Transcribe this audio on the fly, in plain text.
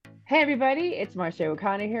Hey everybody, it's Marcia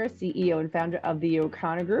O'Connor here, CEO and founder of the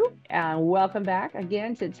O'Connor Group. And welcome back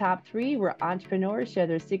again to Top 3, where entrepreneurs share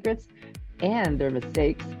their secrets and their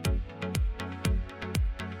mistakes.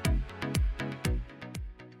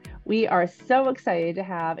 We are so excited to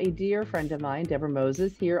have a dear friend of mine, Deborah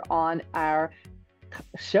Moses, here on our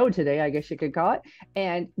show today, I guess you could call it.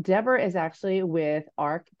 And Deborah is actually with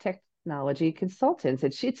ARC Technology Consultants.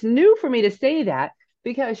 It's new for me to say that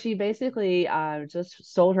because she basically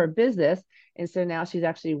just sold her business. And so now she's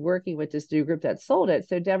actually working with this new group that sold it.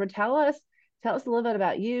 So Deborah, tell us a little bit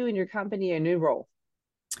about you and your company and new role.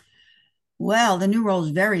 Well, the new role is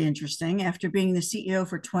very interesting. After being the CEO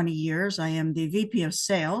for 20 years, I am the VP of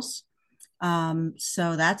Sales.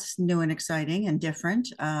 So that's new and exciting and different.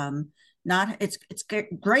 Not it's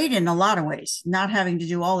great in a lot of ways, not having to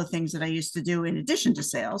do all the things that I used to do in addition to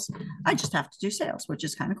sales. I just have to do sales, which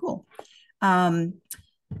is kind of cool. Um,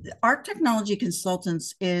 Art Technology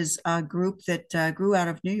Consultants is a group that grew out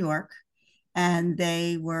of New York, and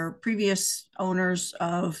they were previous owners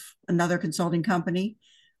of another consulting company.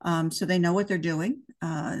 So they know what they're doing.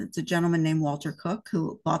 It's a gentleman named Walter Cook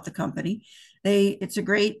who bought the company. It's a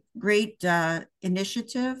great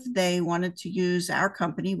initiative. They wanted to use our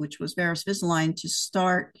company, which was Veris Visalign, to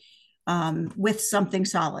start with something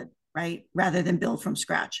solid, right, rather than build from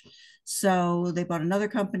scratch. So they bought another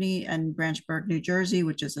company in Branchburg, New Jersey,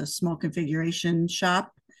 which is a small configuration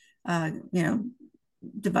shop. Uh, you know,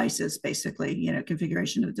 Devices, basically,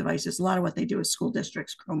 configuration of devices. A lot of what they do is school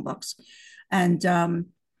districts, Chromebooks, and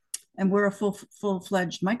we're a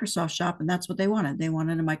full-fledged Microsoft shop, and that's what they wanted. They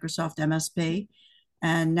wanted a Microsoft MSP,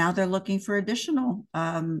 and now they're looking for additional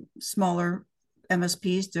smaller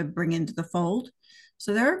MSPs to bring into the fold.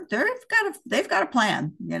 So they've got a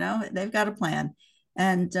plan. They've got a plan,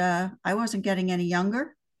 and I wasn't getting any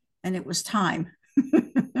younger, and it was time.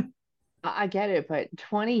 I get it, but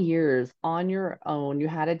 20 years on your own, you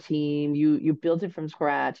had a team, you built it from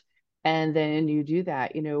scratch, and then you do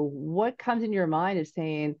that. What comes in your mind is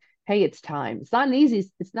saying, "Hey, it's time." It's not an easy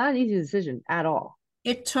decision at all.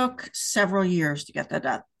 It took several years to get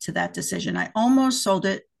that decision. I almost sold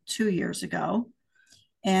it 2 years ago,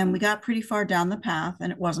 and we got pretty far down the path,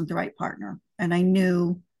 and it wasn't the right partner. And I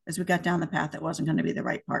knew as we got down the path, it wasn't going to be the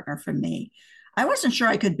right partner for me. I wasn't sure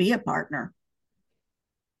I could be a partner.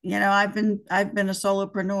 I've been a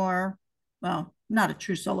solopreneur. Well, not a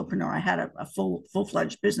true solopreneur. I had a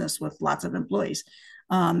full-fledged business with lots of employees,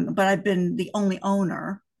 but I've been the only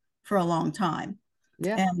owner for a long time,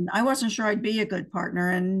 Yeah. and I wasn't sure I'd be a good partner.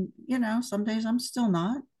 And some days I'm still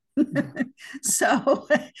not. So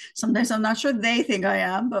some days I'm not sure they think I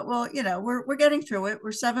am, but well, we're getting through it.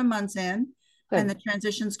 We're 7 months in, and Good. the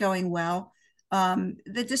transition's going well.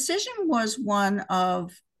 The decision was one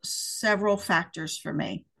of several factors for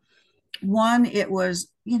me. One, it was,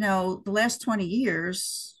 the last 20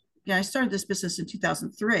 years. I started this business in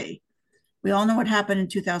 2003. We all know what happened in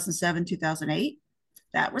 2007, 2008.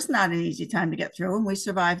 That was not an easy time to get through, and we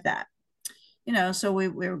survived that. So we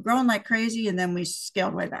were growing like crazy, and then we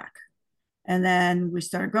scaled way back. And then we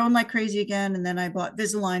started growing like crazy again. And then I bought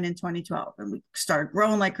Visalign in 2012, and we started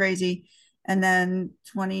growing like crazy. And then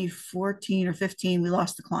 2014 or 15, we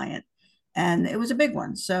lost the client, and it was a big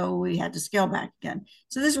one. So we had to scale back again.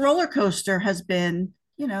 So this roller coaster has been,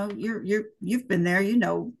 you've been there, you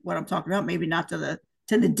know what I'm talking about. Maybe not to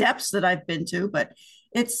the depths that I've been to, but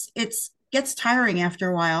it's gets tiring after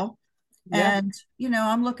a while. Yeah. And,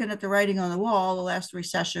 I'm looking at the writing on the wall. The last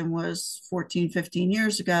recession was 14, 15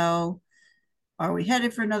 years ago. Are we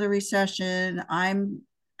headed for another recession? I'm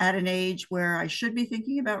at an age where I should be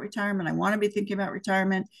thinking about retirement. I want to be thinking about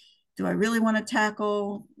retirement. Do I really want to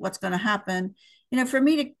tackle what's going to happen? For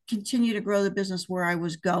me to continue to grow the business where I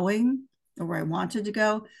was going or where I wanted to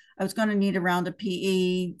go, I was going to need a round of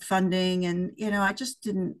PE funding. And, I just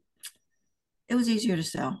didn't, it was easier to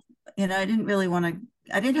sell. I didn't really want to,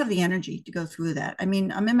 I didn't have the energy to go through that. I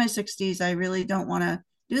mean, I'm in my 60s. I really don't want to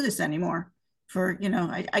do this anymore.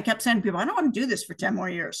 I kept saying to people, I don't want to do this for 10 more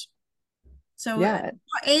years. So Yeah.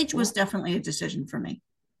 age Yeah. was definitely a decision for me.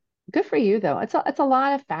 Good for you though. It's a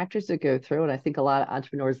lot of factors to go through, and I think a lot of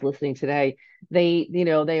entrepreneurs listening today, they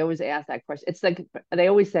always ask that question. It's like they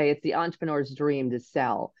always say it's the entrepreneur's dream to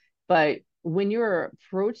sell, but when you're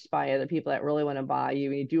approached by other people that really want to buy you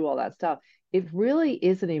and you do all that stuff, it really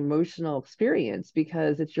is an emotional experience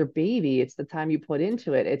because it's your baby. It's the time you put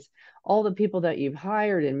into it. It's all the people that you've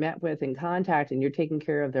hired and met with and contact, and you're taking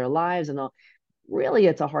care of their lives and all. Really,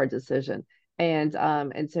 it's a hard decision. And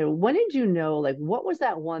so when did you know, like, what was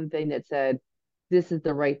that one thing that said, this is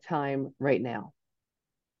the right time right now?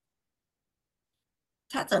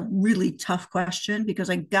 That's a really tough question because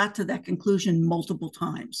I got to that conclusion multiple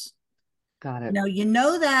times. Got You it. know, you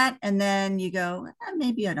know that, and then you go,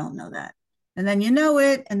 maybe I don't know that. And then you know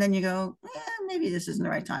it, and then you go, maybe this isn't the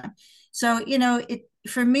right time. So, you know, it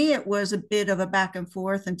for me, it was a bit of a back and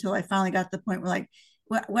forth until I finally got to the point where, like,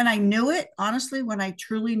 when I knew it, honestly, when I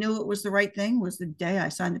truly knew it was the right thing, was the day I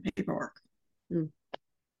signed the paperwork. Mm.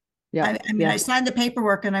 Yep. I mean, I Yep. signed the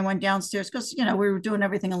paperwork and I went downstairs because, you know, we were doing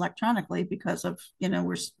everything electronically because of, you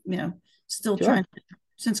know, you know, still trying, Sure.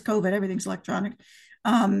 since COVID, everything's electronic.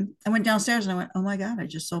 I went downstairs and I went, oh my God, I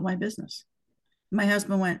just sold my business. My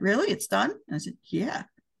husband went, really? It's done? And I said, yeah.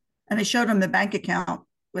 And I showed him the bank account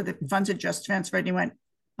where the funds had just transferred. And he went,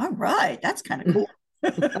 all right, that's kind of cool.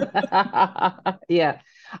 Yeah.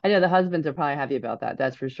 I know the husbands are probably happy about that.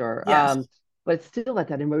 That's for sure. Yes. But still like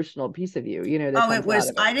that emotional piece of you, that Oh, it comes out was,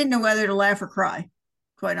 of it. I didn't know whether to laugh or cry,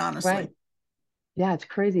 quite honestly. Right. Yeah, it's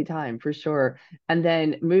crazy time for sure. And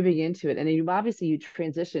then moving into it, and then you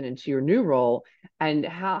transition into your new role. And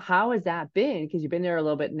how has that been? Because you've been there a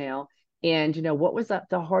little bit now. And what was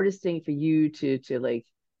the hardest thing for you to like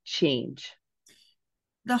change?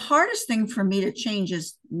 The hardest thing for me to change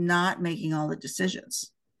is not making all the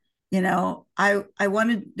decisions. You know, I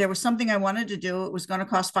wanted, there was something I wanted to do. It was going to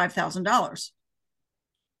cost $5,000.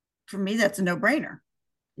 For me, that's a no brainer.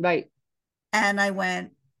 Right. And I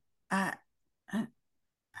went, I,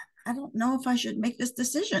 I don't know if I should make this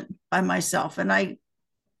decision by myself. And I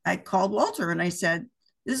called Walter and I said,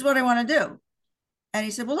 this is what I want to do. And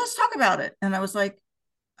he said, well, let's talk about it. And I was like,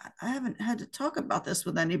 I haven't had to talk about this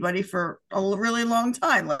with anybody for a really long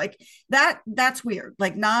time. Like that's weird.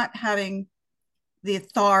 Like not having the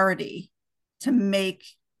authority to make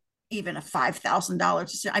even a $5,000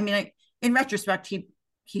 decision. I mean, in retrospect,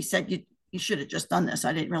 he said you should have just done this.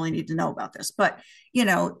 I didn't really need to know about this. But you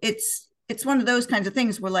know, it's one of those kinds of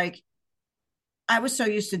things where, like, I was so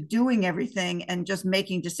used to doing everything and just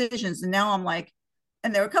making decisions. And now I'm like,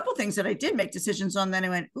 and there were a couple of things that I did make decisions on. Then I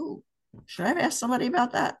went, ooh, should I have asked somebody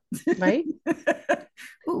about that? Right.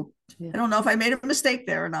 Ooh, Yeah. I don't know if I made a mistake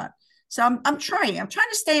there or not. So I'm trying. I'm trying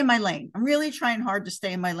to stay in my lane. I'm really trying hard to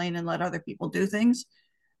stay in my lane and let other people do things.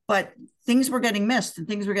 But things were getting missed and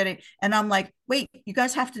things were getting, and I'm like, wait, you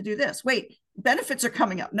guys have to do this. Wait, benefits are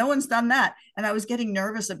coming up. No one's done that. And I was getting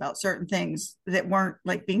nervous about certain things that weren't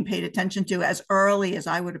like being paid attention to as early as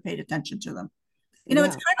I would have paid attention to them. You know,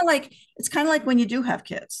 Yeah. it's kind of like when you do have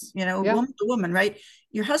kids, you know, Yeah. woman to woman, right?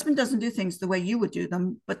 Your husband doesn't do things the way you would do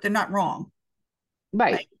them, but they're not wrong,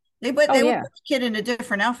 Right. right? But Oh they would yeah. put the kid in a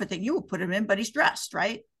different outfit that you would put him in, but he's dressed,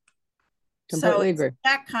 right? So Completely it's agree.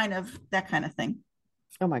 that kind of thing.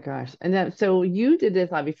 Oh my gosh. And then so you did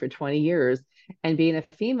this hobby for 20 years, and being a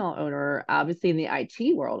female owner, obviously in the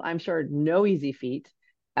IT world, I'm sure no easy feat.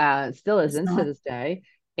 Still It's isn't to not. this day.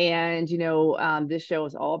 And this show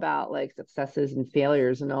is all about like successes and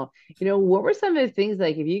failures and all. What were some of the things,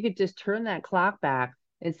 like if you could just turn that clock back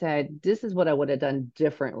and said, this is what I would have done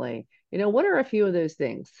differently? What are a few of those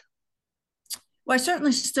things? Well, I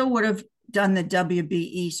certainly still would have done the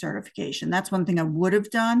WBE certification. That's one thing I would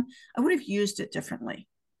have done. I would have used it differently.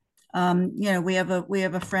 You know, we have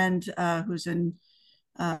a friend who's in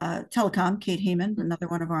telecom, Kate Heyman, another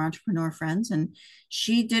one of our entrepreneur friends, and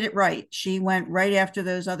she did it right. She went right after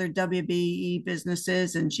those other WBE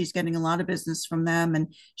businesses, and she's getting a lot of business from them.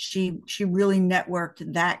 And she really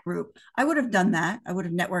networked that group. I would have done that. I would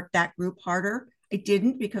have networked that group harder. I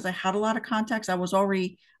didn't because I had a lot of contacts. I was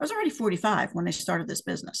already 45 when I started this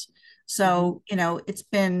business. Mhm. So, you know, it's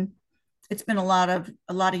been a lot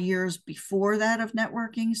of years before that of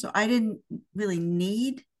networking. So I didn't really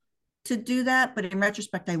need to do that. But in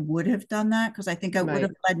retrospect, I would have done that because I think it would have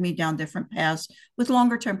Right. led me down different paths with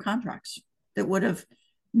longer term contracts that would have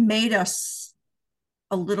made us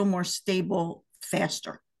a little more stable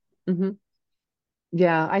faster. Mhm.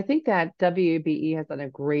 Yeah, I think that WBE has done a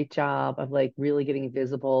great job of like really getting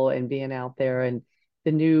visible and being out there. And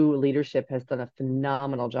the new leadership has done a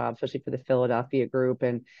phenomenal job, especially for the Philadelphia group.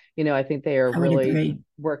 And, I think they are I would really agree.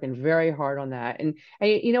 working very hard on that. And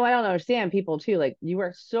I don't understand people too. Like you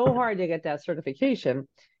work so hard to get that certification.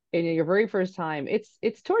 And your very first time,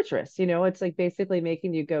 it's torturous. It's like basically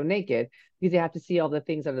making you go naked because you have to see all the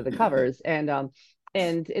things under the covers. And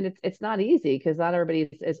it's not easy because not everybody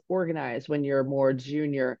is as organized when you're more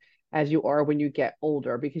junior as you are when you get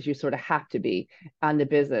older, because you sort of have to be on the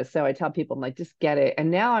business. So I tell people, I'm like, just get it. And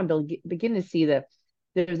now I'm beginning to see that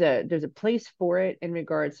there's a place for it in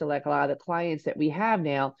regards to, like, a lot of the clients that we have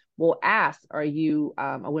now will ask, are you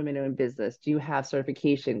a women-owned business? Do you have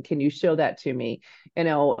certification? Can you show that to me?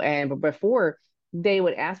 But before, they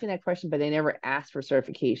would ask me that question, but they never asked for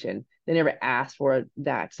certification. They never asked for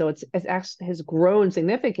that. So it's actually has grown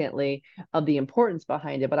significantly of the importance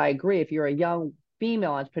behind it. But I agree, if you're a young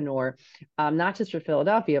female entrepreneur, not just for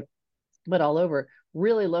Philadelphia, but all over,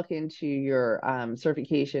 really look into your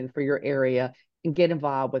certification for your area and get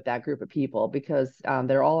involved with that group of people because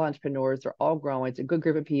they're all entrepreneurs, they're all growing, it's a good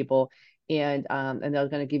group of people, and they're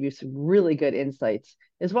going to give you some really good insights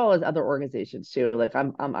as well as other organizations too. Like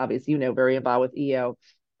I'm obviously very involved with EO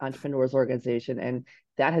Entrepreneurs Organization, and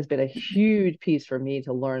that has been a huge piece for me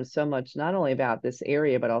to learn so much, not only about this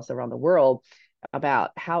area but also around the world about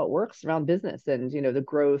how it works around business and the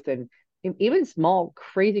growth and even small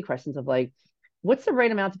crazy questions of like, what's the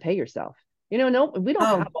right amount to pay yourself? No, we don't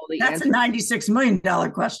have Oh, all the that's a answers. $96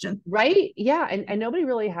 million question. Right. Yeah. And nobody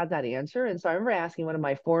really had that answer. And so I remember asking one of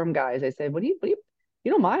my forum guys, I said, you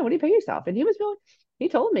don't mind, what do you pay yourself? And he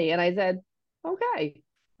told me, and I said, okay,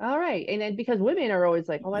 all right. And then because women are always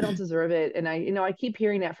like, oh, I don't deserve it. And I keep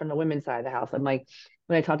hearing that from the women's side of the house. I'm like,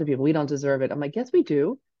 when I talk to people, we don't deserve it. I'm like, yes, we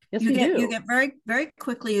do. Yes, we You do. get very, very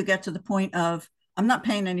quickly, you get to the point of, I'm not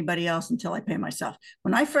paying anybody else until I pay myself.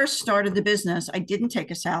 When I first started the business, I didn't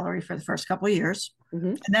take a salary for the first couple of years. Hmm.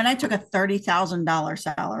 And then I took a $30,000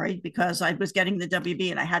 salary because I was getting the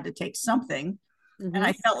WB and I had to take something. And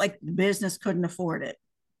I Hmm. felt like the business couldn't afford it.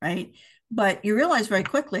 Right. But you realize very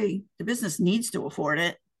quickly the business needs to afford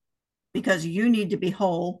it because you need to be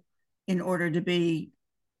whole in order to be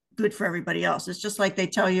good for everybody else. It's just like they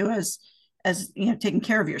tell you as taking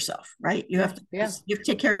care of yourself, right? You Yeah. have to Yeah. you have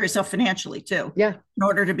to take care of yourself financially too Yeah. in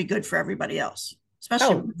order to be good for everybody else,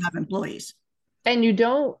 especially when Oh, you have employees. and you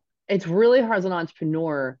don't, it's really hard as an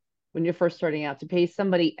entrepreneur when you're first starting out to pay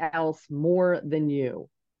somebody else more than you.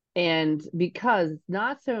 And because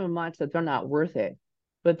not so much that they're not worth it,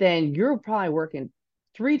 but then you're probably working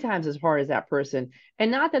three times as hard as that person. And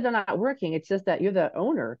not that they're not working, it's just that you're the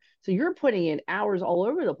owner. So you're putting in hours all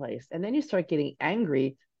over the place. And then you start getting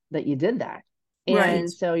angry that you did that. Right.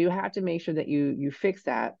 And so you have to make sure that you fix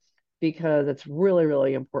that because it's really,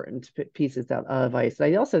 really important pieces of advice.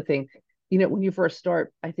 I also think when you first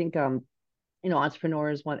start, I think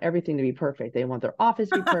entrepreneurs want everything to be perfect. They want their office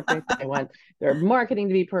to be perfect. They want their marketing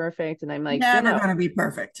to be perfect. And I'm like, no, Never no, going to be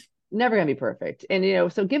perfect. never gonna be perfect.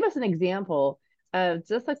 And so give us an example of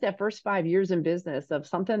just like that first 5 years in business of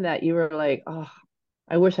something that you were like, oh,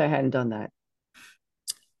 I wish I hadn't done that.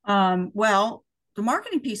 Well, the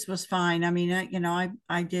marketing piece was fine. I mean,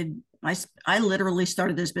 I did. I literally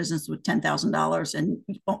started this business with $10,000 and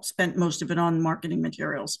spent most of it on marketing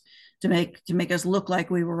materials to make us look like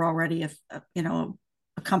we were already a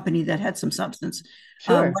company that had some substance.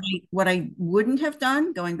 Sure. What I wouldn't have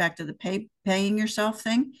done, going back to the paying yourself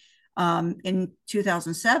thing, in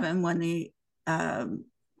 2007 when the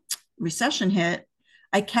recession hit,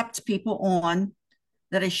 I kept people on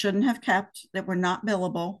that I shouldn't have kept that were not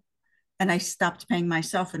billable, and I stopped paying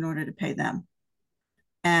myself in order to pay them.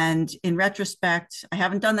 And in retrospect, I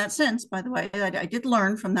haven't done that since, by the way. I did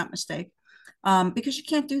learn from that mistake because you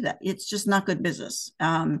can't do that. It's just not good business.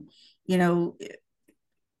 You know,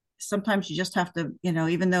 Sometimes you just have to,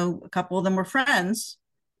 even though a couple of them were friends,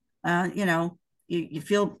 you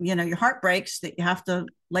feel, your heart breaks that you have to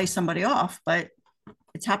lay somebody off. But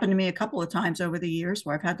it's happened to me a couple of times over the years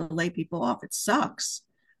where I've had to lay people off. It sucks,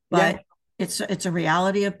 Yeah. but it's a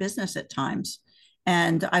reality of business at times.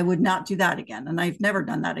 And I would not do that again. And I've never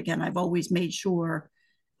done that again. I've always made sure,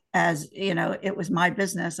 as it was my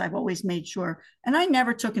business. I've always made sure, and I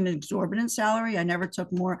never took an exorbitant salary. I never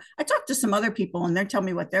took more. I talked to some other people and they're telling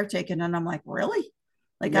me what they're taking. And I'm like, really?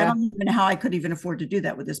 Like, I Yeah. don't even know how I could even afford to do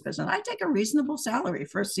that with this business. I take a reasonable salary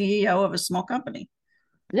for a CEO of a small company.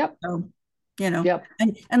 Yep. So, you know, Yep.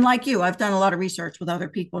 and like you, I've done a lot of research with other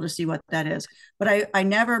people to see what that is. But I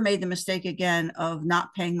never made the mistake again of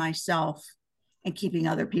not paying myself and keeping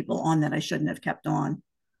other people on that I shouldn't have kept on.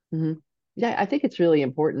 Hmm. Yeah, I think it's really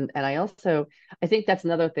important. And I think that's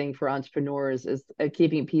another thing for entrepreneurs is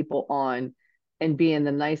keeping people on and being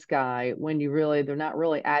the nice guy when they're not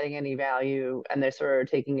really adding any value and they're sort of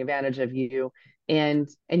taking advantage of you and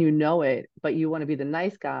you know it, but you want to be the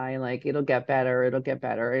nice guy and like, it'll get better, it'll get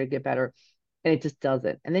better, it'll get better. And it just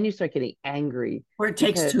doesn't. And then you start getting angry Or it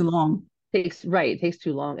takes because too long. it takes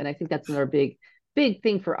too long. And I think that's another big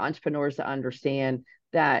thing for entrepreneurs to understand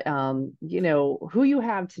that who you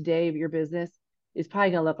have today of your business is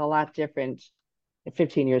probably going to look a lot different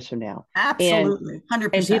 15 years from now. And Absolutely. and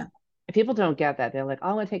 100%. people don't get that. They're like, oh,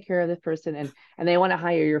 I want to take care of this person, and they want to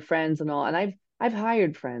hire your friends and all. And I've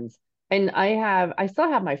hired friends, and I still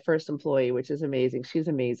have my first employee, which is amazing. She's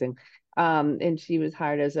amazing. And she was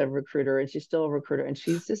hired as a recruiter, and she's still a recruiter, and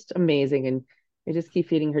she's just amazing. And I just keep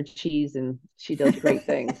feeding her cheese, and she does great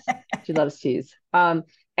things. She loves cheese.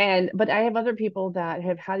 But I have other people that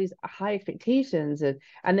have had these high expectations,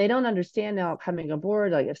 and they don't understand now coming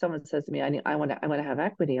aboard. Like if someone says to me, I want to have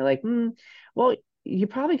equity, I'm like, well, you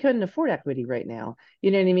probably couldn't afford equity right now.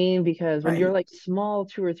 You know what I mean? Because when you're Right. like small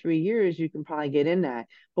 2 or 3 years, you can probably get in that.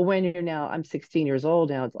 But when you're now, I'm 16 years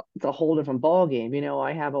old now, it's a whole different ball game.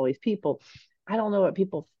 I have all these people. I don't know what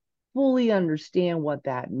people fully understand what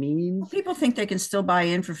that Well, means. people think they can still buy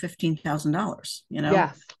in for $15,000,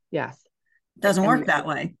 Yes, yes. It doesn't work And that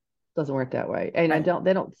way. doesn't work that way. And Right.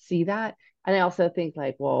 they don't see that. And I also think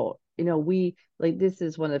like, well, we like this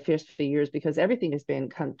is one of the first few years because everything has been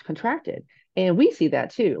contracted. And we see that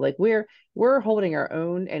too. Like we're holding our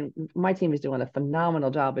own, and my team is doing a phenomenal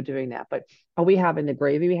job of doing that. But are we having the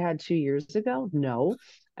gravy we had 2 years ago? No.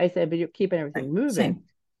 I said, but you're keeping Right. everything moving. Same.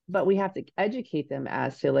 But we have to educate them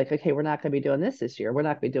as to like, okay, we're not going to be doing this year. We're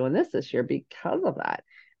not going to be doing this year because of that.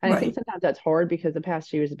 And I think Right. sometimes that's hard because the past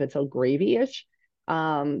 2 years have been so gravy-ish,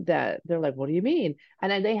 that they're like, what do you mean?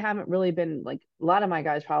 And then they haven't really been like, a lot of my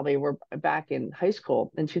guys probably were back in high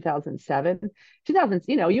school in 2007, 2000.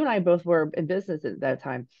 You and I both were in business at that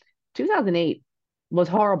time. 2008 was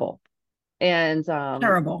horrible. And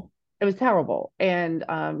Terrible. it was terrible. And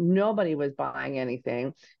nobody was buying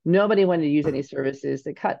anything. Nobody wanted to use any services.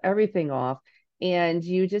 They cut everything off. And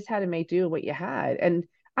you just had to make do with what you had. And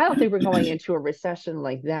I don't think we're going into a recession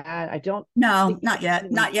like that. I don't No, think the not yet.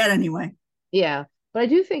 economy. Not yet anyway. Yeah, but I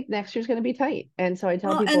do think next year's going to be tight. And so I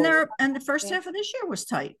tell Well, and people, the first half of this year was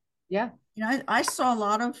tight. yeah, I saw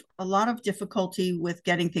a lot of difficulty with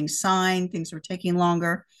getting things signed. Things were taking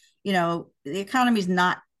longer. The economy's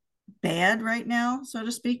not bad right now, so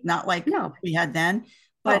to speak, not like no, we had then,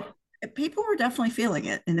 but oh, people were definitely feeling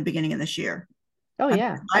it in the beginning of this year. oh I,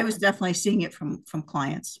 yeah. I was definitely seeing it from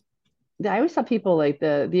clients. I always tell people like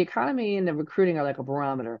the economy and the recruiting are like a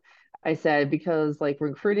barometer. I said because like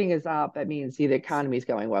recruiting is up, that means the economy is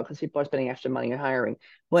going well because people are spending extra money on hiring.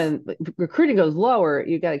 When recruiting goes lower,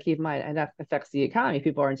 you got to keep in mind, and that affects the economy.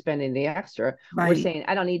 People aren't spending the extra. We're Right. saying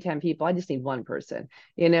I don't need 10 people, I just need one person.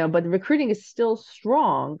 But the recruiting is still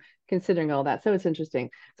strong considering all that. So it's interesting.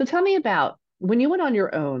 So tell me about when you went on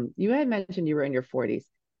your own. You had mentioned you were in your 40s.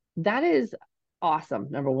 That is awesome,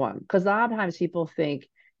 number one, because a lot of times people think,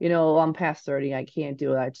 I'm past 30, I can't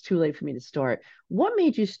do it. It's too late for me to start. What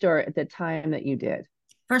made you start at the time that you did?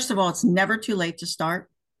 First of all, it's never too late to start.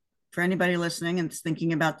 For anybody listening and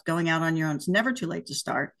thinking about going out on your own, it's never too late to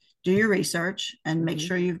start. Do your research and make Hmm.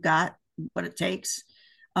 sure you've got what it takes.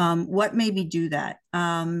 What made me do that?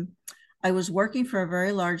 I was working for a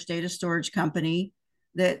very large data storage company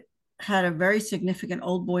that had a very significant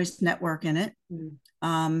old boys network in it.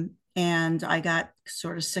 And I got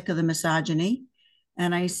sort of sick of the misogyny.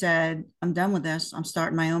 And I said, I'm done with this. I'm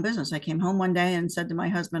starting my own business. I came home one day and said to my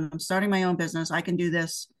husband, I'm starting my own business. I can do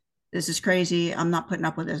this. This is crazy. I'm not putting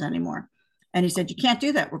up with this anymore. And he said, you can't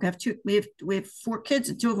do that. We have 4 kids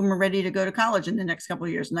and 2 of them are ready to go to college in the next couple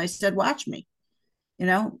of years. And I said, watch me.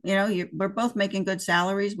 We're both making good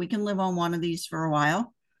salaries. We can live on one of these for a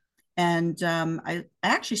while. And I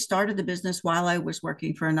actually started the business while I was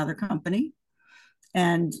working for another company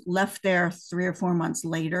and left there 3 or 4 months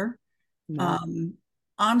later. No. Um,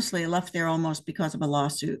 Honestly, I left there almost because of a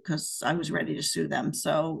lawsuit because I was ready to sue them.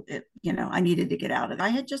 So I needed to get out of it. I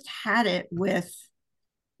had just had it with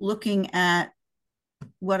looking at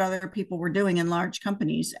what other people were doing in large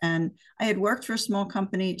companies. And I had worked for a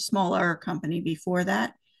smaller company before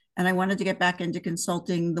that. And I wanted to get back into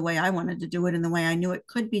consulting the way I wanted to do it and the way I knew it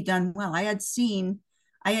could be done well. I had seen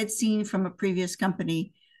from a previous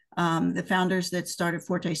company, the founders that started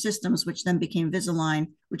Forte Systems, which then became Visalign,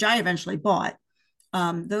 which I eventually bought.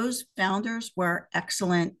 Those founders were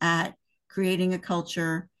excellent at creating a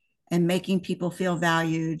culture and making people feel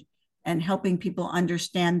valued and helping people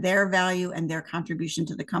understand their value and their contribution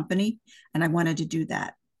to the company. And I wanted to do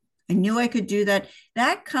that. I knew I could do that.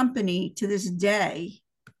 That company to this day,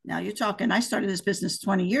 now you're talking, I started this business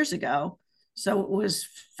 20 years ago. So it was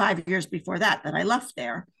 5 years before that I left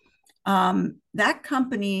there. That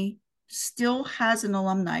company still has an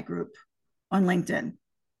alumni group on LinkedIn.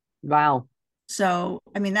 Wow. So,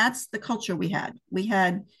 I mean, that's the culture we had.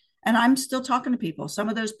 And I'm still talking to people. Some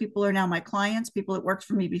of those people are now my clients, people that worked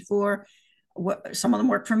for me before. Some of them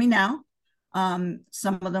work for me now.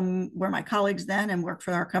 Some of them were my colleagues then and work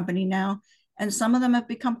for our company now. And some of them have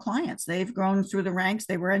become clients. They've grown through the ranks.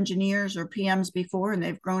 They were engineers or PMs before, and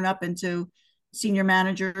they've grown up into senior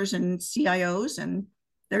managers and CIOs, and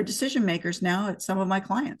they're decision makers now at some of my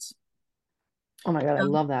clients. Oh my God, I Um,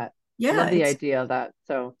 love that. I yeah, love the it's idea of that.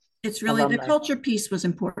 So it's really the alumni. culture piece was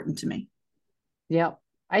important to me. Yeah.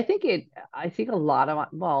 I think a lot of,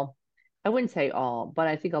 well, I wouldn't say all, but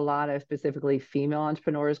I think a lot of specifically female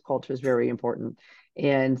entrepreneurs culture is very important.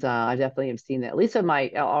 And I definitely have seen that, at least of my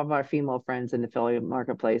all of our female friends in the affiliate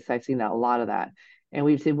marketplace. I've seen that a lot of that. And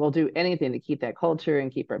we've said we'll do anything to keep that culture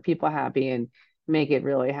and keep our people happy and make it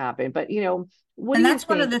really happen. But what do And you that's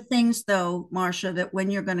one of think? the things, though, Marcia, that when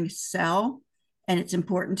you're going to sell and it's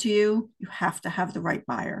important to you, you have to have the right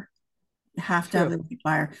buyer. You have to have True. the right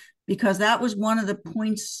buyer, because that was one of the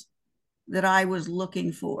points that I was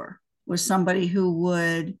looking for, was somebody who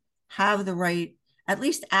would have the right, at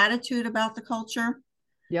least attitude about the culture.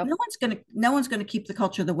 Yep. No one's gonna keep the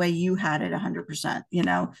culture the way you had it 100%.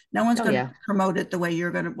 No one's Oh gonna yeah. promote it the way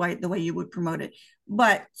you would promote it.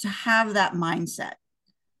 But to have that mindset,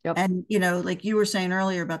 Yep. and like you were saying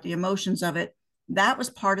earlier about the emotions of it, that was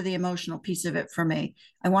part of the emotional piece of it for me.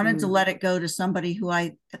 I wanted to Mm, let it go to somebody who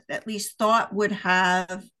I at least thought would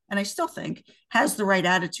have, and I still think has, the right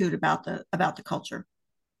attitude about the culture.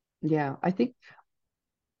 yeah. I think,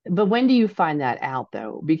 but when do you find that out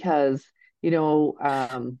though? Because, you know,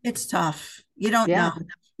 um, It's tough. You don't know.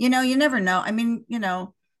 yeah, You never know. I mean,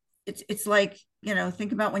 it's like,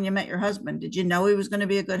 think about when you met your husband. Did you know he was going to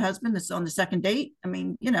be a good husband that's on the second date? I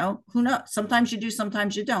mean, who knows? Sometimes you do,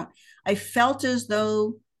 sometimes you don't. I felt as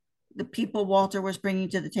though the people Walter was bringing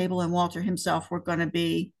to the table and Walter himself were going to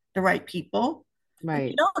be the right people. But you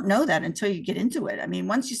right. don't know that until you get into it. I mean,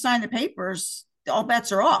 once you sign the papers, all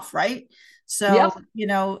bets are off, right? So, Yep.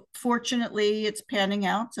 fortunately, it's panning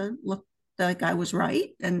out to look like I was right.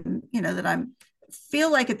 And, that I'm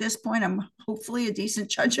feel like at this point, I'm hopefully a decent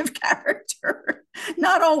judge of character.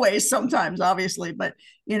 Not always, sometimes, obviously, but,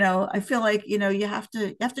 I feel like, you have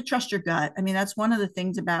to trust your gut. I mean, that's one of the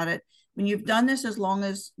things about it. When you've done this, as long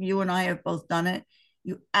as you and I have both done it,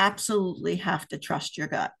 you absolutely have to trust your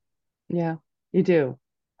gut. Yeah, you do.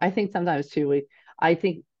 I think sometimes too, I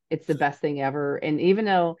think it's the best thing ever. And even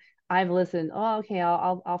though I've listened, oh, okay,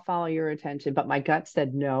 I'll follow your attention, but my gut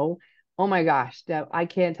said no. Oh my gosh, that I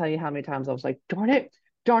can't tell you how many times I was like, darn it,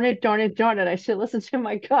 darn it, darn it, darn it. I should listen to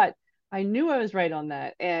my gut. I knew I was right on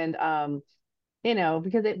that. And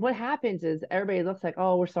because what happens is everybody looks like,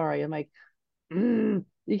 oh, we're sorry. I'm like,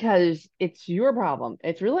 because it's your problem.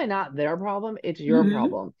 It's really not their problem, it's your Mm-hmm.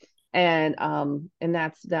 problem. And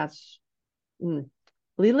that's Mm.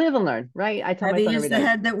 We live and learn, right? I tell my Heavy son every is the day.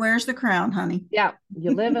 head that wears the crown, honey. Yeah,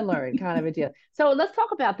 you live and learn, kind of a deal. So let's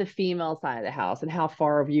talk about the female side of the house and how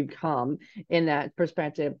far have you come in that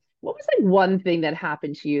perspective. What was like one thing that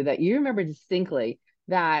happened to you that you remember distinctly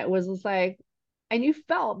that was just like, and you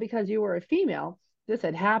felt because you were a female, this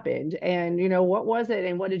had happened, and what was it,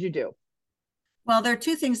 and what did you do? Well, there are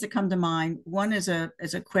two things that come to mind. One is a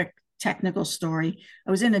quick technical story.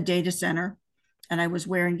 I was in a data center, and I was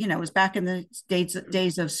wearing, it was back in the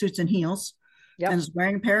days of suits and heels, and I Yep, was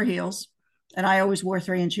wearing a pair of heels, and I always wore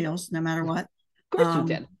 3-inch heels no matter what. of course you Um,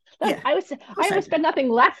 did. yeah, of I course would I did. expect nothing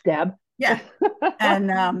less, Deb. Yeah,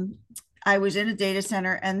 and I was in a data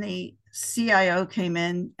center, and the CIO came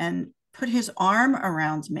in and put his arm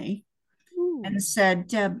around me Ooh, and said,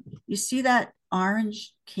 Deb, you see that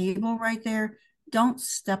orange cable right there? Don't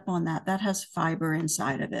step on that. That has fiber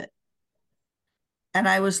inside of it. And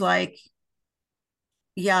I was like,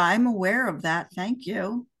 yeah, I'm aware of that. Thank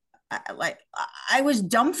you. I was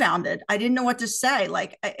dumbfounded. I didn't know what to say.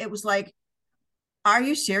 Like, it was like, are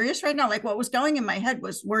you serious right now? Like, what was going in my head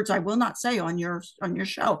was words I will not say on your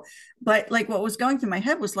show. But like, what was going through my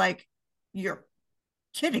head was like, you're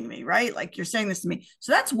kidding me, right? Like, you're saying this to me.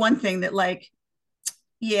 So that's one thing that, like,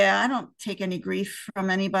 yeah, I don't take any grief from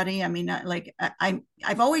anybody. I mean,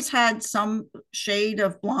 I've always had some shade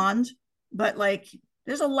of blonde, but like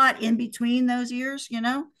there's a lot in between those years.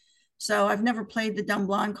 So I've never played the dumb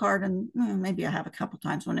blonde card, and maybe I have a couple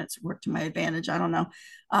times when it's worked to my advantage. I don't know.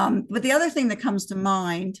 But the other thing that comes to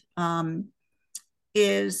mind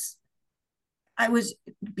is I was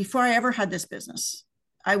before I ever had this business,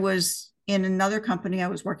 I was in another company. I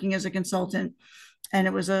was working as a consultant, and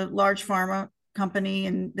it was a large pharma company,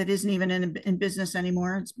 and that isn't even in business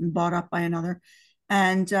anymore. It's been bought up by another.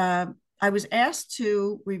 And I was asked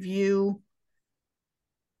to review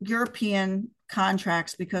European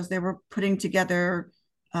contracts because they were putting together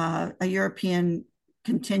a European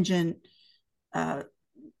contingent uh,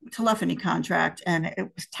 telephony contract, and it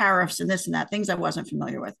was tariffs and this and that, things I wasn't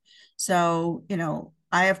familiar with. So,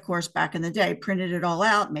 I, of course, back in the day, printed it all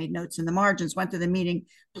out, made notes in the margins, went to the meeting,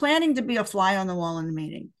 planning to be a fly on the wall in the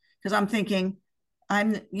meeting. Because I'm thinking, I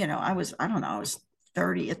don't know, I was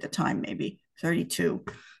 30 at the time, maybe 32.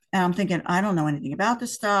 And I'm thinking, I don't know anything about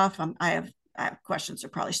this stuff. I have questions. They're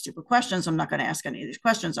probably stupid questions. I'm not going to ask any of these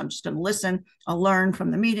questions. I'm just going to listen. I'll learn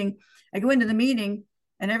from the meeting. I go into the meeting,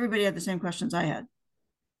 and everybody had the same questions I had.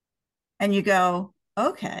 and you go,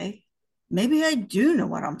 okay, maybe I do know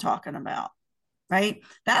what I'm talking about, right?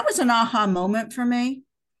 That was an aha moment for me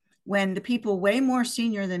when the people way more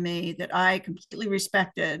senior than me that I completely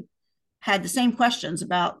respected had the same questions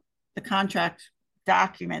about the contract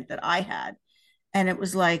document that I had. And it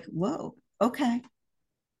was like, whoa, okay.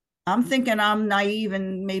 I'm thinking I'm naive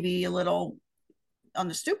and maybe a little on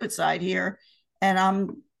the stupid side here. And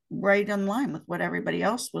I'm right in line with what everybody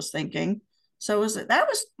else was thinking. So that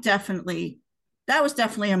was definitely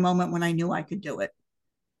a moment when I knew I could do it.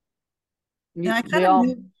 And I We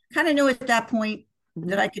all. kind of knew at that point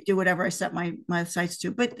that Mhm. I could do whatever I set my sights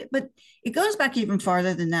to. But it goes back even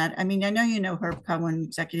farther than that. I mean, I know you know Herb Cohen,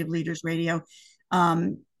 Executive Leaders Radio.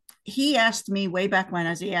 Um, he asked me way back when,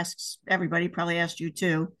 as he asks everybody, probably asked you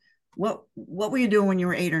too, what were you doing when you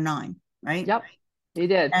were 8 or 9, right? Yep, he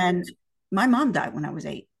did. And my mom died when I was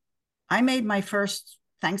 8. I made my first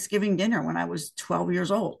Thanksgiving dinner when I was 12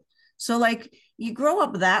 years old. So, like, you grow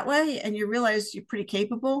up that way and you realize you're pretty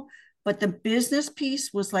capable. But the business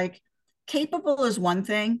piece was like, capable is one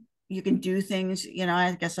thing. You can do things,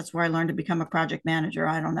 I guess that's where I learned to become a project manager.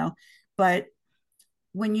 I don't know. But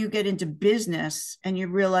when you get into business and you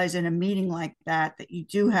realize in a meeting like that you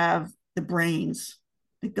do have the brains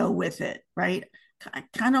that go with it, right? I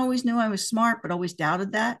kind of always knew I was smart, but always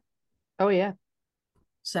doubted that. Oh yeah,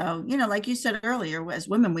 So, like you said earlier, as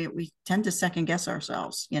women, we tend to second guess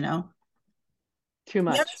ourselves. too The other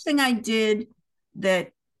much. thing I did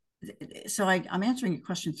that, so I'm answering your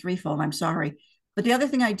question threefold. I'm sorry. But the other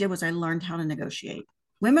thing I did was I learned how to negotiate.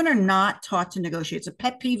 Women are not taught to negotiate. It's a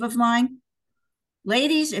pet peeve of mine.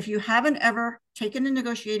 Ladies, if you haven't ever taken a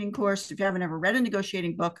negotiating course, if you haven't ever read a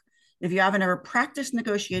negotiating book, if you haven't ever practiced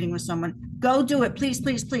negotiating with someone, go do it, please,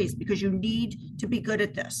 please, please, because you need to be good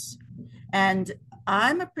at this. And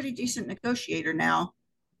I'm a pretty decent negotiator now.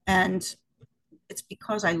 And it's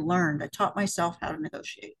because I taught myself how to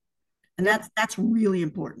negotiate. And Yep, that's really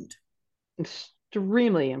important.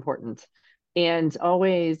 extremely important. And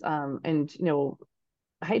always, and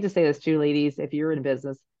I hate to say this to you, ladies, if you're in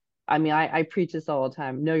business, I mean, I preach this all the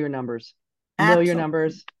time. Know your numbers. Know your Absolutely.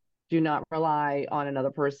 numbers. Do not rely on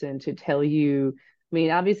another person to tell you. I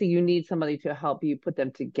mean, obviously, you need somebody to help you put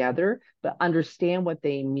them together, but understand what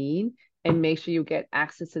they mean and make sure you get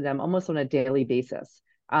access to them almost on a daily basis.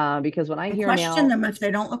 Because when I And hear question now, them if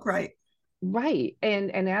they don't look right. right,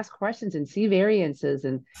 and ask questions and see variances,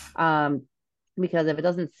 and um, because if it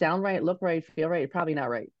doesn't sound right, look right, feel right, it's probably not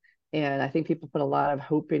right. And I think people put a lot of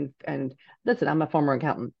hope in. And listen, I'm a former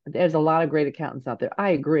accountant. There's a lot of great accountants out there.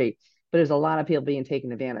 I agree, but there's a lot of people being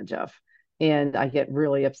taken advantage of. And I get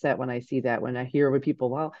really upset when I see that. When I hear with people,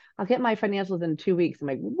 well, I'll get my financials in 2 weeks. I'm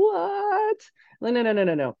like, what? No, no, no, no,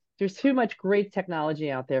 no, no. There's too much great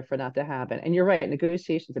technology out there for not to happen. And you're right,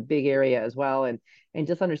 negotiation is a big area as well. And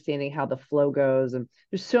just understanding how the flow goes. And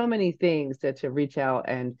there's so many things to reach out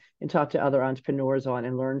and talk to other entrepreneurs on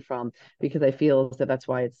and learn from, because I feel that that's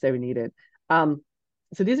why it's so needed. Um,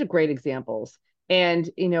 so these are great examples. And,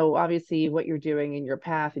 obviously what you're doing in your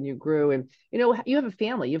path, and you grew, and, you have a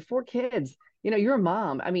family, you have 4 kids, you're a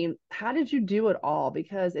mom. I mean, how did you do it all?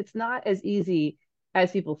 Because it's not as easy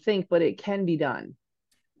as people think, but it can be done.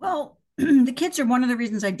 Well, the kids are one of the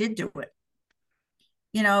reasons I did do it.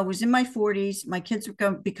 I was in my 40s, my kids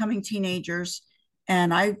were becoming teenagers,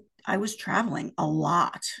 and I was traveling a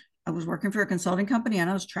lot. I was working for a consulting company and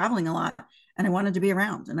I was traveling a lot, and I wanted to be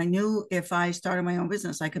around. And I knew if I started my own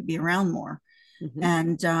business, I could be around more. Hmm.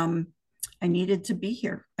 And I needed to be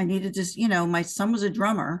here. I needed to, my son was a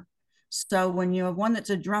drummer. So when you have one that's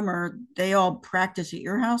a drummer, they all practice at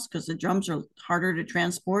your house because the drums are harder to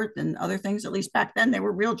transport than other things. At least back then, they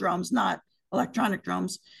were real drums, not electronic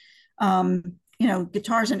drums.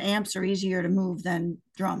 Guitars and amps are easier to move than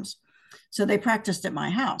drums. So they practiced at my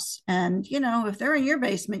house. And, if they're in your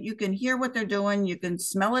basement, you can hear what they're doing. You can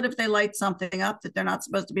smell it if they light something up that they're not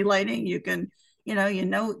supposed to be lighting. You can, you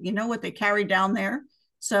know what they carry down there.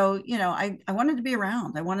 So, I wanted to be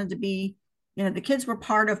around. I wanted to be, the kids were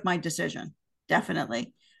part of my decision,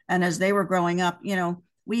 definitely. And as they were growing up,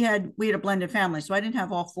 we had a blended family. So I didn't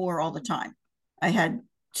have all 4 all the time. I had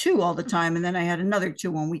 2 all the time, and then I had another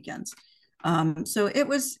 2 on weekends. So it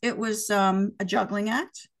was a juggling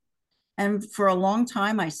act. And for a long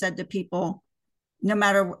time, I said to people, no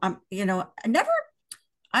matter, I'm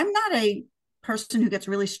not a person who gets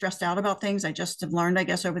really stressed out about things. I just have learned, I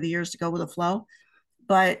guess, over the years to go with the flow.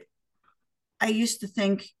 But I used to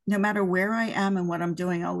think no matter where I am and what I'm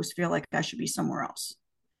doing, I always feel like I should be somewhere else.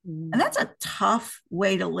 And Mm. that's a tough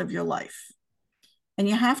way to live your life. And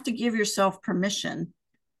you have to give yourself permission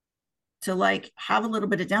to like have a little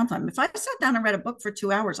bit of downtime. If I sat down and read a book for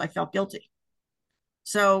 2 hours, I felt guilty.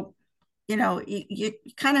 So you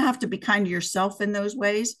kind of have to be kind to yourself in those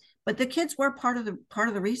ways. But the kids were part of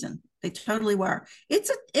the reason. They totally were. It's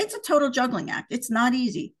a total juggling act. It's not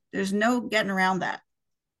easy. There's no getting around that.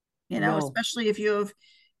 No. Especially if you have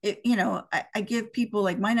I give people,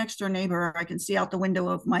 like my next door neighbor, I can see out the window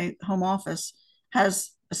of my home office,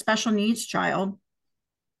 has a special needs child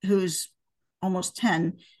who's almost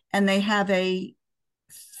 10, and they have a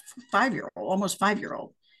 5 year old, almost 5 year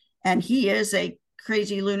old. And he is a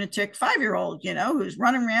crazy lunatic 5 year old, who's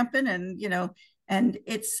running rampant. And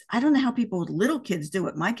I don't know how people with little kids do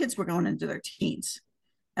it. My kids were going into their teens.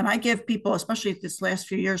 And I give people, especially this last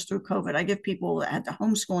few years through COVID, I give people that had to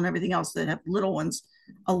homeschool and everything else that have little ones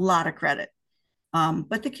a lot of credit.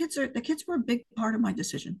 But the kids were a big part of my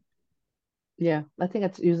decision. Yeah, I think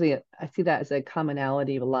it's usually I see that as a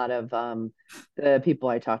commonality of a lot of the people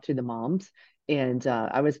I talk to, the moms. And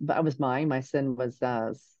I was mine. My son was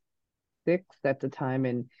 6 at the time,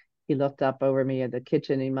 and he looked up over me at the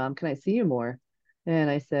kitchen and, Mom, can I see you more? And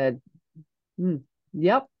I said, hmm,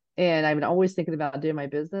 yep. And I've been always thinking about doing my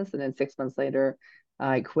business. And then 6 months later,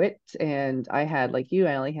 I quit, and I had, like you,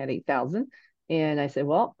 I only had 8,000. And I said,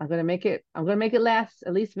 well, I'm gonna make it last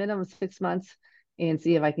at least minimum 6 months and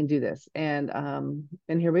see if I can do this. And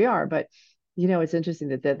here we are. But it's interesting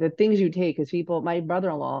that the things you take, because people, my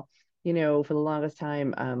brother-in-law, for the longest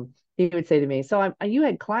time, he would say to me, so you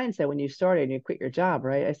had clients that when you started and you quit your job,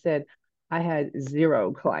 right? I said, I had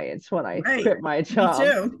zero clients when I Right. quit my Me job.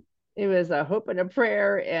 too. It was a hope and a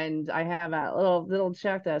prayer, and I have a little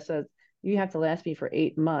check that says you have to last me for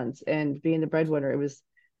 8 months. And being the breadwinner, it was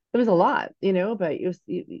a lot, but if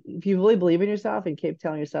you really believe in yourself and keep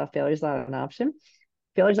telling yourself failure's not an option,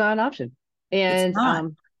 failure's not an option. It's And not.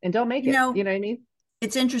 and don't make You it. know, You know what I mean?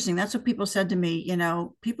 it's interesting. That's what people said to me.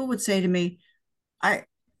 People would say to me, I,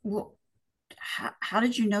 well, how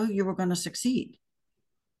did you know you were going to succeed?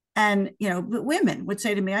 And, but women would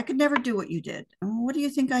say to me, I could never do what you did. What do you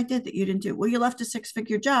think I did that you didn't do? Well, you left a 6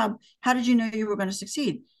 figure job. How did you know you were going to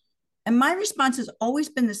succeed? And my response has always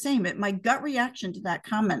been the same. My gut reaction to that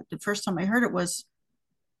comment, the first time I heard it, was,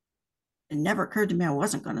 it never occurred to me I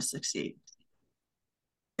wasn't going to succeed.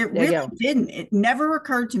 It There you really go. didn't. It never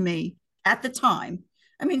occurred to me at the time.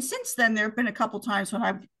 I mean, since then, there have been a couple times when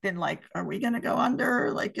I've been like, are we going to go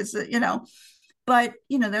under? Like, is it, but,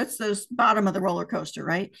 that's those bottom of the roller coaster,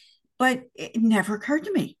 right? But it never occurred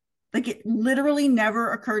to me. Like, it literally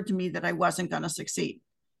never occurred to me that I wasn't going to succeed.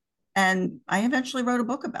 And I eventually wrote a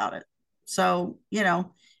book about it. So,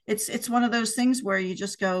 it's one of those things where you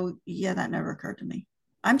just go, yeah, that never occurred to me.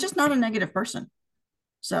 I'm just not a negative person.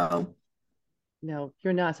 So, No,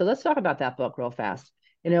 you're not. So let's talk about that book real fast.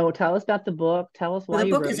 Tell us about the book. Tell us well, why the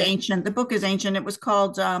you book wrote is it. ancient. The book is ancient. It was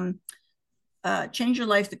called Change Your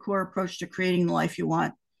Life, the Core Approach to Creating the Life You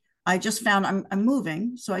Want. I just found I'm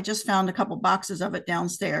moving, so I just found a couple boxes of it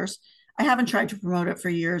downstairs. I haven't tried to promote it for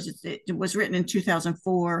years. It was written in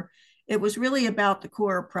 2004. It was really about the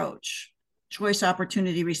core approach: choice,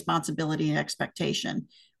 opportunity, responsibility, and expectation,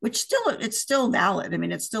 which it's still valid. I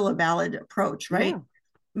mean, it's still a valid approach, right?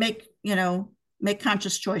 Yeah. Make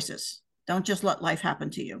conscious choices. Don't just let life happen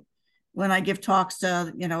to you. When I give talks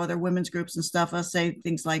to, other women's groups and stuff, I'll say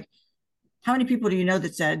things like, how many people do you know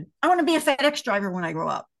that said, I want to be a FedEx driver when I grow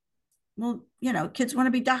up? Well, kids want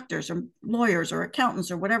to be doctors or lawyers or accountants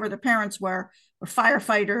or whatever their parents were, or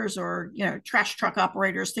firefighters, or, trash truck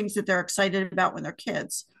operators, things that they're excited about when they're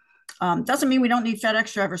kids. Doesn't mean we don't need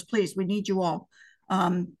FedEx drivers, please. We need you all.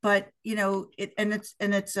 But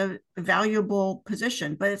it's a valuable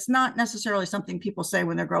position, but it's not necessarily something people say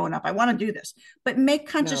when they're growing up. I want to do this, but make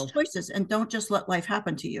conscious No. choices and don't just let life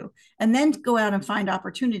happen to you. And then go out and find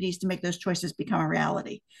opportunities to make those choices become a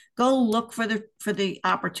reality. Go look for the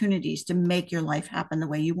opportunities to make your life happen the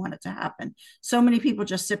way you want it to happen. So many people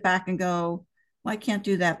just sit back and go, well, I can't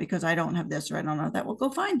do that because I don't have this or I don't know that. Well, go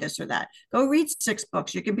find this or that. Go read 6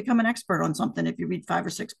 books. You can become an expert on something if you read 5 or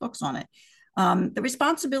 6 books on it. The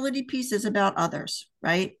responsibility piece is about others,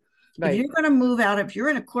 right? If Right. you're going to move out, if you're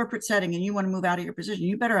in a corporate setting and you want to move out of your position,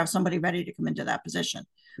 you better have somebody ready to come into that position,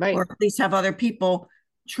 or Right. at least have other people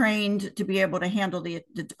trained to be able to handle the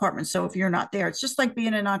department. So if you're not there, it's just like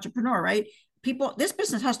being an entrepreneur, right? This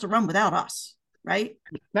business has to run without us, right?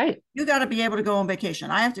 Right. You got to be able to go on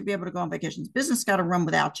vacation. I have to be able to go on vacations. Business got to run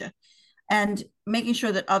without you. And making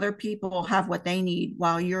sure that other people have what they need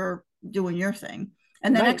while you're doing your thing.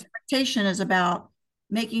 And then Right. expectation is about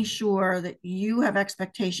making sure that you have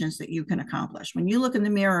expectations that you can accomplish. When you look in the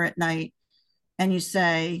mirror at night and you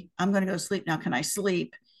say, I'm going to go sleep now, can I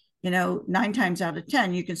sleep? 9 times out of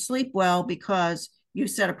 10, you can sleep well because you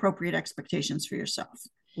set appropriate expectations for yourself.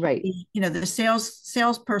 Right. The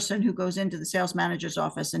salesperson who goes into the sales manager's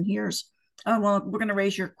office and hears, oh, well, we're going to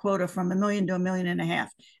raise your quota from 1 million to 1.5 million.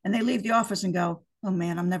 And they leave the office and go, oh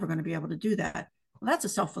man, I'm never going to be able to do that. Well, that's a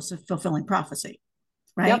self-fulfilling prophecy,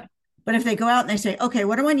 right? Yep. But if they go out and they say, okay,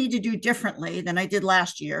 what do I need to do differently than I did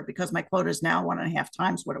last year because my quota is now 1.5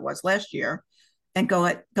 times what it was last year, and go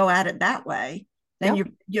at it that way, then Yep.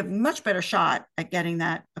 you have a much better shot at getting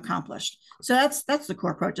that accomplished. So that's the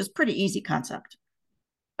core approach. It's a pretty easy concept.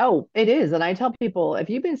 Oh, it is. And I tell people, if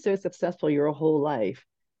you've been so successful your whole life,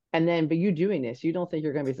 and then but you doing this, you don't think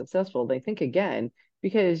you're going to be successful, they think again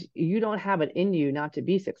because you don't have it in you not to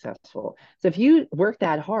be successful. So if you work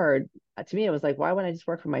that hard, to me, it was like, why wouldn't I just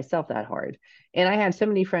work for myself that hard? And I had so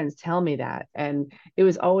many friends tell me that. And it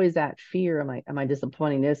was always that fear, am I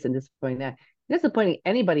disappointing this and disappointing that? Disappointing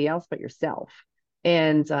anybody else but yourself.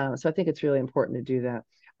 And so I think it's really important to do that.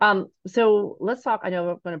 So let's talk. I know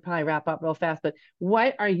we're going to probably wrap up real fast, but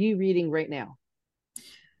what are you reading right now?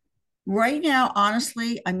 Right now,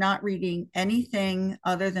 honestly, I'm not reading anything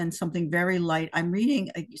other than something very light. I'm reading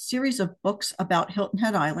a series of books about Hilton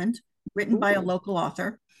Head Island, written by a Ooh, local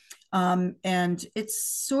author. And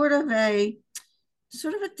it's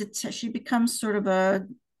she becomes sort of a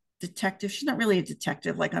detective. She's not really a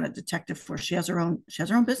detective like on a detective force. She has her own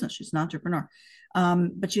business. She's an entrepreneur.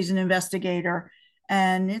 But she's an investigator,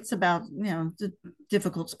 and it's about the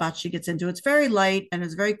difficult spots she gets into. It's very light and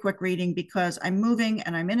it's very quick reading because I'm moving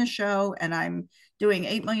and I'm in a show and I'm doing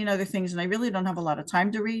 8 million other things, and I really don't have a lot of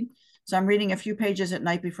time to read. So I'm reading a few pages at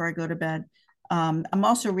night before I go to bed. I'm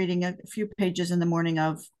also reading a few pages in the morning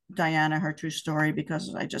of Diana, her true story,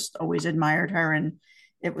 because I just always admired her. And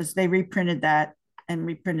they reprinted that and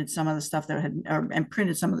reprinted some of the stuff and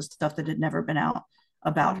printed some of the stuff that had never been out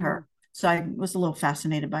about mm, her. So I was a little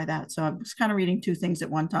fascinated by that. So I was kind of reading two things at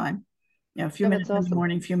one time, a few yeah, that's minutes in the awesome.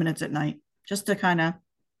 morning, a few minutes at night, just to kind of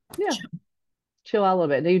Yeah, chill. chill out a little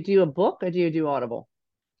bit. Do you do a book or do you do Audible?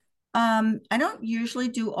 I don't usually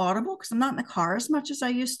do Audible because I'm not in the car as much as I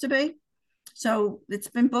used to be. So it's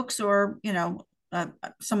been books or,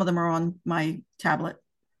 some of them are on my tablet.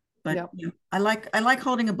 But Yeah, I like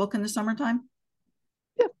holding a book in the summertime.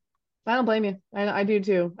 yeah. I don't blame you. I do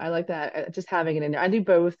too. I like that. Just having it in there. I do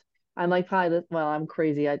both. I'm like probably well, I'm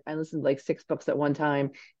crazy. I listen to like 6 books at one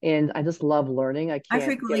time, and I just love learning. I I can't get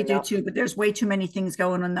frequently do enough. too, but there's way too many things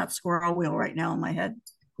going on that squirrel wheel right now in my head.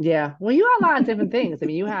 Yeah. Well, you have a lot of different things. I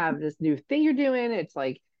mean, you have this new thing you're doing. It's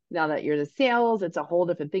like now that you're the sales, it's a whole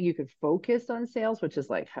different thing. You can focus on sales, which is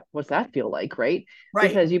like, what's that feel like, right? Right.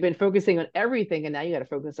 Because you've been focusing on everything and now you got to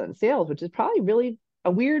focus on sales, which is probably really a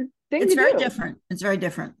weird thing It's to very do. different. It's very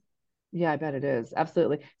different. Yeah, I bet it is.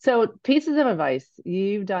 Absolutely. So, pieces of advice.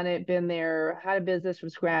 You've done it, been there, had a business from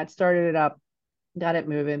scratch, started it up, got it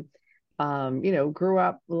moving. Grew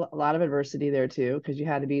up a lot of adversity there too, because you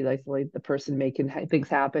had to be like the person making things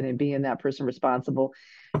happen and being that person responsible.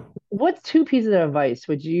 What's two pieces of advice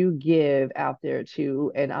would you give out there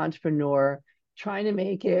to an entrepreneur trying to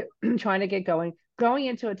make it, trying to get going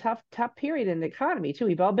into a tough period in the economy too?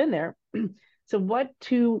 We've all been there. So, what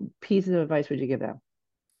two pieces of advice would you give them?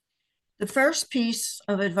 The first piece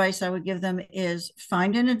of advice I would give them is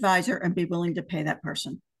find an advisor and be willing to pay that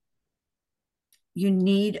person. You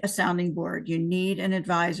need a sounding board. You need an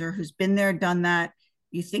advisor who's been there, done that.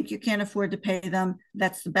 You think you can't afford to pay them.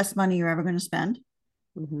 That's the best money you're ever going to spend.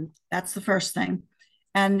 Mm-hmm. That's the first thing.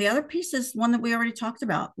 And the other piece is one that we already talked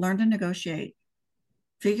about: learn to negotiate,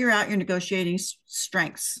 figure out your negotiating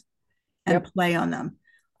strengths and Yep. play on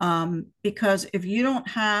them. Because if you don't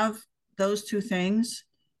have those two things,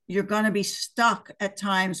 you're going to be stuck at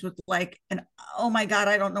times with like an, oh my God,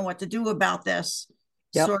 I don't know what to do about this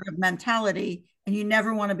Yep. sort of mentality. And you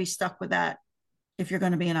never want to be stuck with that if you're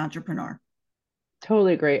going to be an entrepreneur.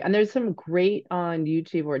 Totally agree. And there's some great on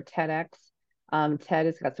YouTube or TEDx. TED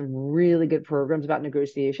has got some really good programs about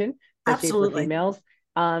negotiation, especially for Absolutely. females.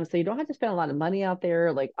 So you don't have to spend a lot of money out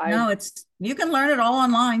there. No, you can learn it all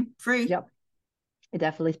online free. Yep, I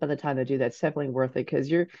definitely spend the time to do that. It's definitely worth it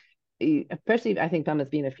because especially I think them as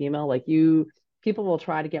being a female, people will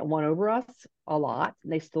try to get one over us a lot,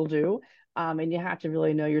 and they still do. And you have to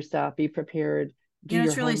really know your stuff, be prepared, do your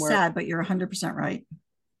It's really homework. sad, but you're 100% right.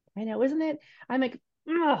 I know, isn't it? I'm like,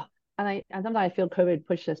 ugh. And sometimes I feel COVID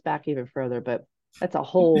pushed us back even further, but that's a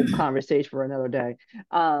whole conversation for another day.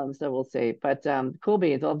 So we'll see. But cool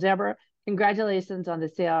beans. Well, Deborah, congratulations on the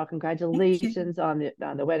sale. Thank you. Congratulations on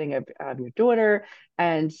the wedding of your daughter,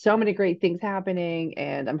 and so many great things happening.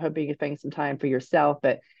 And I'm hoping you find some time for yourself.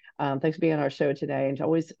 But thanks for being on our show today. And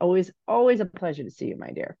always a pleasure to see you,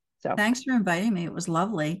 my dear. So Thanks for inviting me. It was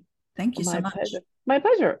lovely. Thank you so my much. pleasure. My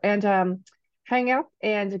pleasure. And hang out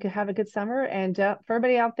and have a good summer. And for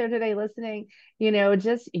everybody out there today listening,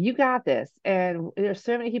 just you got this. And there's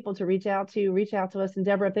so many people to reach out to. Reach out to us. And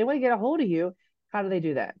Deborah, if they want to get a hold of you, how do they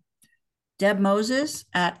do that? Deb Moses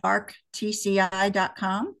at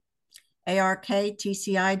arctci.com,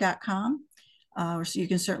 arktci.com. So you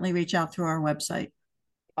can certainly reach out through our website.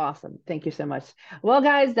 Awesome. Thank you so much. Well,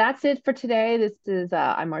 guys, that's it for today. This is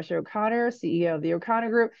I'm Marcia O'Connor, CEO of the O'Connor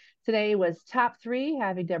Group. Today was top three,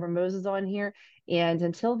 having Deborah Moses on here. And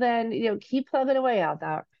until then, keep plugging away out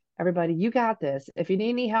there. Everybody, you got this. If you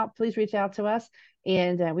need any help, please reach out to us.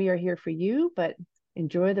 And we are here for you. But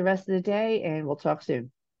enjoy the rest of the day, and we'll talk soon.